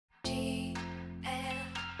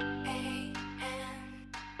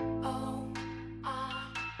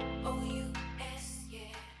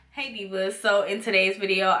Hey divas, so in today's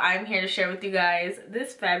video I'm here to share with you guys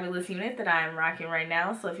this fabulous unit that I am rocking right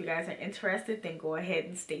now. So if you guys are interested, then go ahead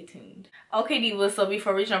and stay tuned. Okay divas, so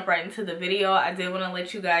before we jump right into the video, I did want to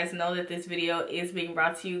let you guys know that this video is being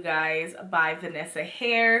brought to you guys by Vanessa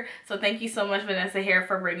Hair. So thank you so much, Vanessa Hair,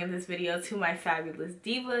 for bringing this video to my fabulous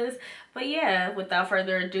divas. But yeah, without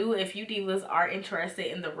further ado, if you divas are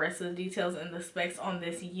interested in the rest of the details and the specs on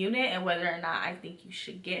this unit and whether or not I think you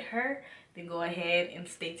should get her, then go ahead and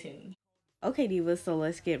stay tuned. Okay divas, so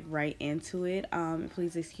let's get right into it.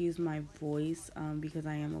 Please excuse my voice because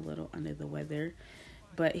I am a little under the weather.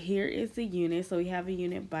 But here is the unit. So we have a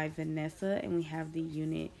unit by Vanessa and we have the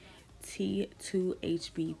unit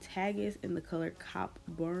T2HB Tagus in the color Cop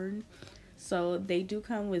Burn. So they do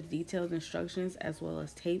come with detailed instructions as well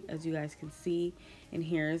as tape, as you guys can see. And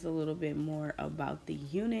here is a little bit more about the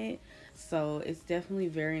unit. So it's definitely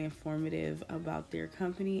very informative about their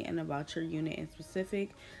company and about your unit in specific.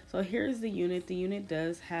 So here's the unit. The unit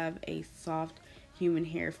does have a soft human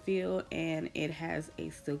hair feel and it has a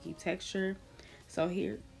silky texture. So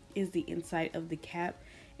here is the inside of the cap,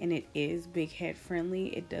 and it is big head friendly.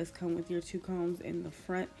 It does come with your two combs in the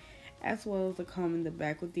front as well as a comb in the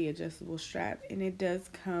back with the adjustable strap, and it does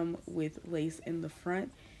come with lace in the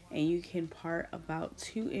front, and you can part about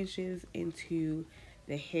 2 inches into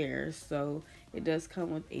the hair. So it does come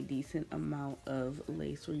with a decent amount of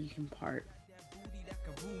lace where you can part.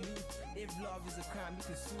 If love is a crime, you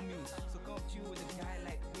can sue me. So come to you with a guy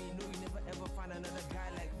like me. No, you never ever find another guy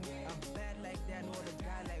like me. I'm bad like that, no other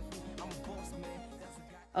guy like me. I'm a boss, man.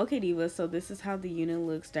 Okay diva, so this is how the unit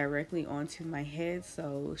looks directly onto my head.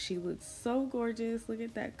 So she looks so gorgeous. Look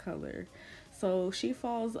at that color. So she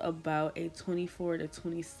falls about a 24 to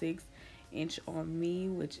 26 inch on me,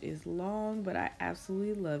 which is long, but I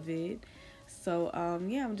absolutely love it. So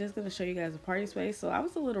yeah, I'm just gonna show you guys the party space. So I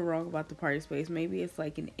was a little wrong about the party space. Maybe it's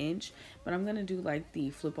like 1 inch, but I'm gonna do like the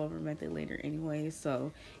flip over method later anyway.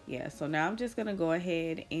 So yeah, so now I'm just gonna go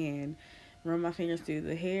ahead and run my fingers through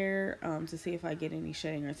the hair to see if I get any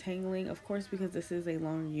shedding or tangling. Of course, because this is a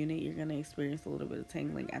long unit, you're gonna experience a little bit of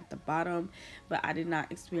tangling at the bottom, but I did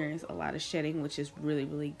not experience a lot of shedding, which is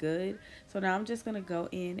really good. So now I'm just gonna go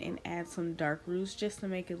in and add some dark roots just to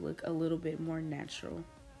make it look a little bit more natural.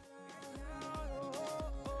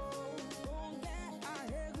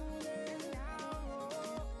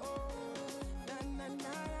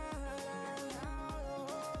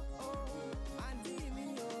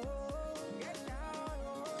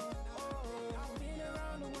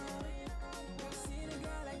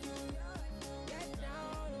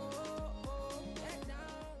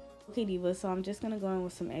 Okay diva, so I'm just going to go in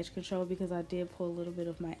with some edge control because I did pull a little bit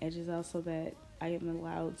of my edges out so that I am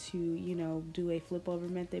allowed to, you know, do a flip over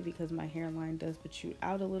method because my hairline does protrude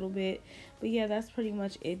out a little bit. But yeah, that's pretty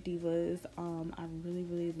much it divas. I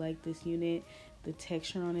really like this unit. The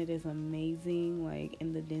texture on it is amazing, like,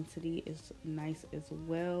 and the density is nice as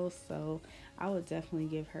well. So I would definitely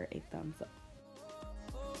give her a thumbs up.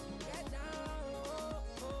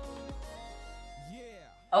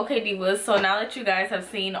 Okay divas, so now that you guys have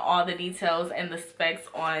seen all the details and the specs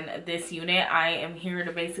on this unit, I am here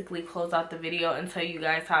to basically close out the video and tell you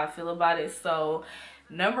guys how I feel about it. So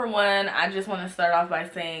number one, I just want to start off by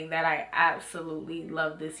saying that I absolutely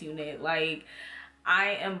love this unit. Like,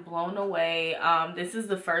 I am blown away. This is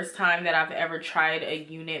the first time that I've ever tried a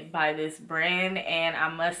unit by this brand, and I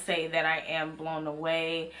must say that I am blown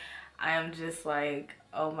away. I am just like,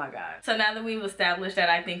 oh my god. So now that we've established that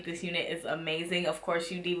I think this unit is amazing, of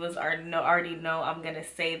course you divas already know I'm gonna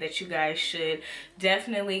say that you guys should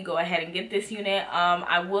definitely go ahead and get this unit.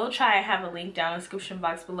 I will try to have a link down in the description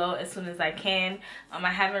box below as soon as I can. I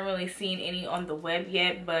haven't really seen any on the web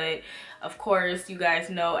yet, but of course you guys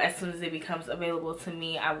know as soon as it becomes available to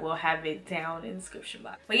me, I will have it down in the description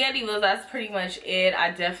box. But yeah divas, that's pretty much it.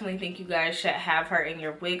 I definitely think you guys should have her in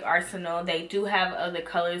your wig arsenal. They do have other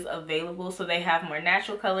colors available, so they have more natural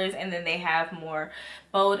colors and then they have more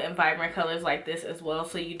bold and vibrant colors like this as well.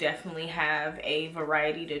 So you definitely have a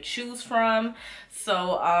variety to choose from.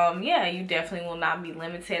 So yeah, you definitely will not be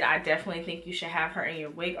limited. I definitely think you should have her in your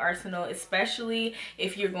wig arsenal, especially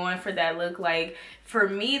if you're going for that look. Like for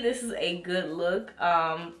me, this is a good look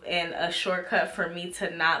and a shortcut for me to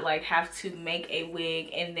not like have to make a wig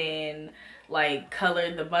and then like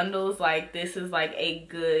color the bundles. Like this is like a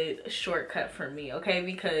good shortcut for me, okay?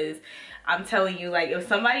 Because I'm telling you, like, if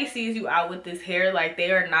somebody sees you out with this hair, like,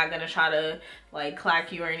 they are not gonna try to like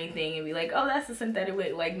clack you or anything and be like, oh, that's a synthetic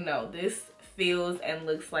wig. Like, no, this feels and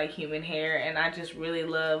looks like human hair, and I just really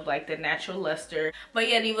love like the natural luster. But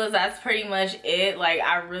yeah, divas, that's pretty much it. Like,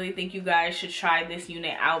 I really think you guys should try this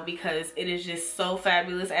unit out because it is just so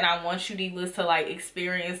fabulous, and I want you divas to like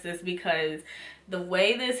experience this because the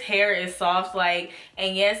way this hair is soft, like,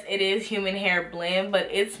 and yes, it is human hair blend, but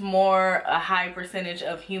it's more a high percentage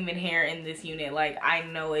of human hair in this unit. Like, I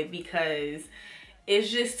know it because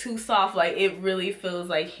it's just too soft. Like, it really feels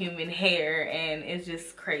like human hair, and it's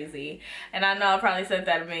just crazy. And I know I probably said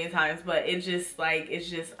that a million times, but it just like, it's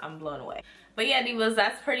just, I'm blown away. But yeah, divas,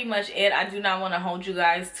 that's pretty much it. I do not want to hold you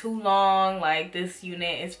guys too long. Like, this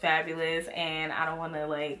unit is fabulous, and I don't want to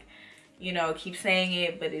like, you know, keep saying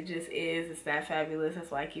it, but it just is. It's that fabulous.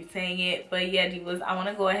 That's why I keep saying it. But yeah, divas, I want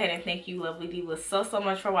to go ahead and thank you lovely divas so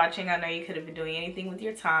much for watching. I know you could have been doing anything with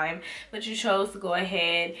your time, but you chose to go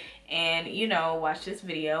ahead and, you know, watch this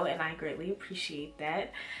video, and I greatly appreciate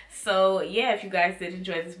that. So yeah, if you guys did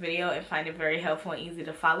enjoy this video and find it very helpful and easy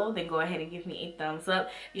to follow, then go ahead and give me a thumbs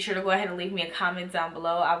up. Be sure to go ahead and leave me a comment down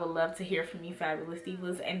below. I would love to hear from you fabulous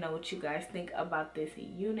divas and know what you guys think about this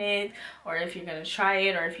unit, or if you're gonna try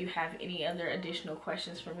it, or if you have any other additional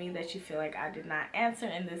questions for me that you feel like I did not answer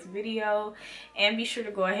in this video. And be sure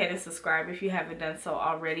to go ahead and subscribe if you haven't done so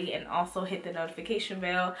already, and also hit the notification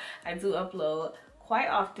bell. I do upload quite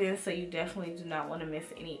often, so you definitely do not want to miss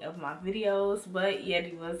any of my videos. But yeah,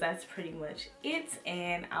 divas, that's pretty much it,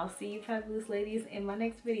 and I'll see you fabulous ladies in my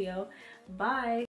next video. Bye.